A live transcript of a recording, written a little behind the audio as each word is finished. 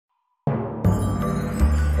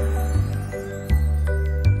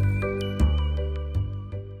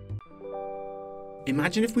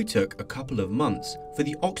Imagine if we took a couple of months for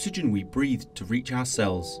the oxygen we breathed to reach our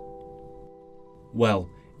cells. Well,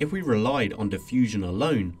 if we relied on diffusion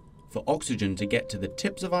alone for oxygen to get to the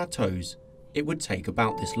tips of our toes, it would take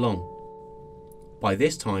about this long. By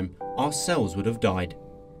this time, our cells would have died.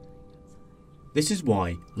 This is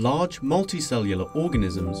why large multicellular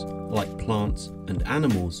organisms, like plants and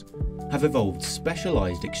animals, have evolved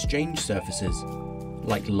specialised exchange surfaces,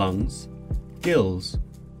 like lungs, gills,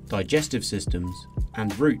 digestive systems,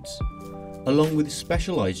 and roots, along with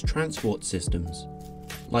specialised transport systems,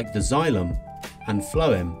 like the xylem and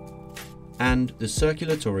phloem, and the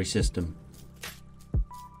circulatory system.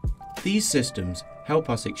 These systems help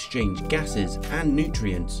us exchange gases and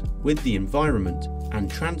nutrients with the environment and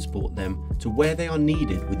transport them to where they are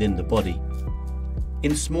needed within the body.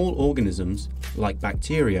 In small organisms, like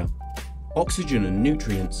bacteria, oxygen and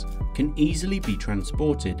nutrients can easily be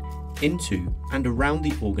transported into and around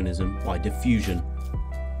the organism by diffusion.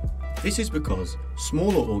 This is because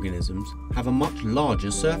smaller organisms have a much larger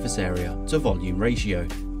surface area to volume ratio,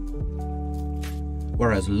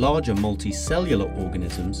 whereas larger multicellular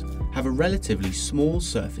organisms have a relatively small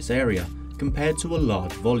surface area compared to a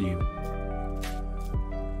large volume.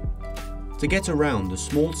 To get around the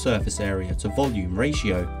small surface area to volume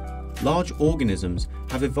ratio, large organisms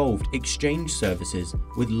have evolved exchange surfaces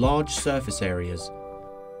with large surface areas.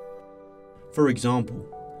 For example,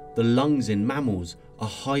 the lungs in mammals are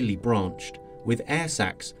highly branched, with air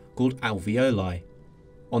sacs called alveoli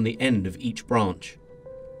on the end of each branch.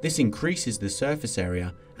 This increases the surface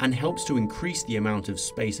area and helps to increase the amount of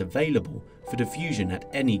space available for diffusion at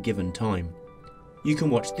any given time. You can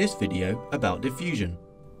watch this video about diffusion.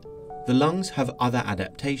 The lungs have other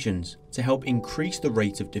adaptations to help increase the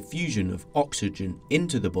rate of diffusion of oxygen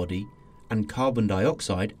into the body and carbon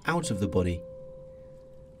dioxide out of the body.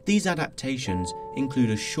 These adaptations include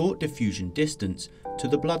a short diffusion distance to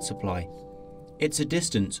the blood supply. It's a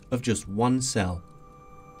distance of just one cell.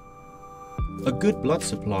 A good blood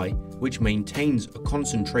supply which maintains a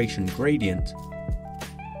concentration gradient.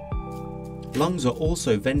 Lungs are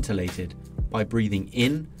also ventilated by breathing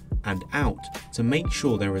in and out to make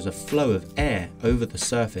sure there is a flow of air over the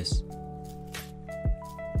surface.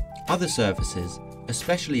 Other surfaces,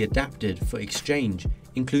 especially adapted for exchange,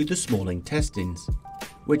 include the small intestines,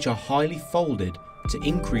 which are highly folded to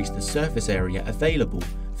increase the surface area available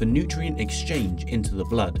for nutrient exchange into the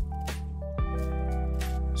blood.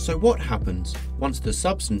 So what happens once the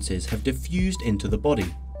substances have diffused into the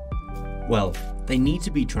body? Well, they need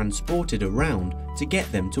to be transported around to get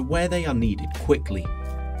them to where they are needed quickly.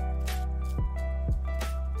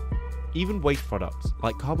 Even waste products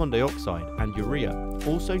like carbon dioxide and urea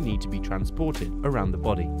also need to be transported around the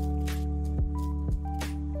body.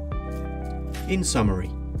 In summary,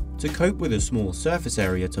 to cope with a small surface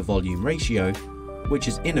area to volume ratio, which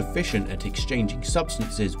is inefficient at exchanging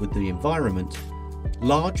substances with the environment,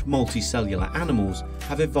 large multicellular animals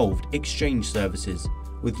have evolved exchange surfaces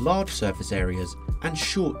with large surface areas and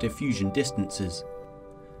short diffusion distances.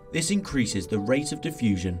 This increases the rate of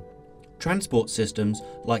diffusion. Transport systems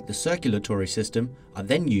like the circulatory system are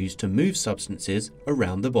then used to move substances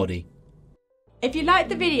around the body. If you liked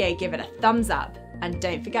the video, give it a thumbs up and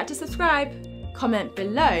don't forget to subscribe. Comment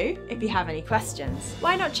below if you have any questions.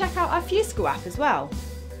 Why not check out our FuseSchool app as well?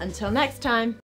 Until next time.